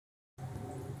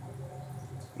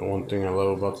The one thing I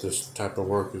love about this type of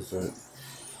work is that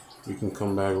you can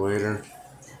come back later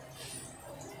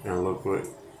and look what,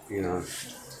 you know,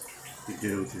 you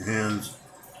did with your hands.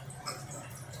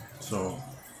 So,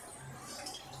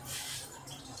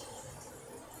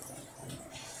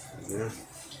 yeah.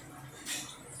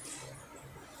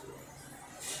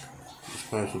 These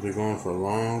pipes will be going for a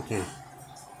long time.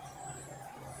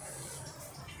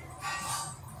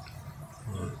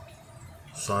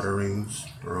 Solderings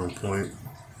are on point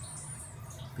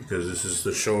because this is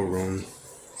the showroom,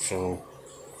 so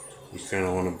you kind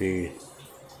of want to be,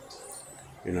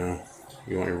 you know,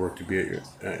 you want your work to be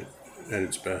at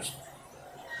its best.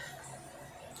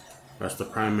 That's the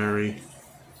primary,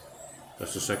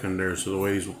 that's the secondary. So the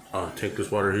way these tankless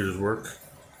water heaters work,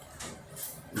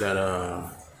 that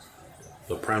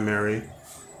the primary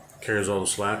carries all the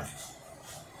slack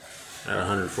at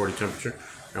 140 temperature,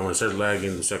 and when it starts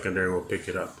lagging, the secondary will pick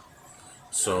it up.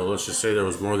 So let's just say there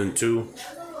was more than two,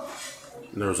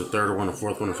 and there was a third one, a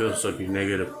fourth one, a fifth, so it'd be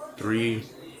 -3,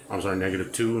 I'm sorry,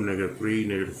 -2, -3,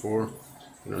 -4,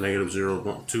 you know,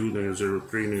 -0.2,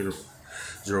 -0.3,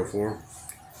 -0.4.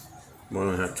 We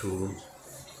only have two of them.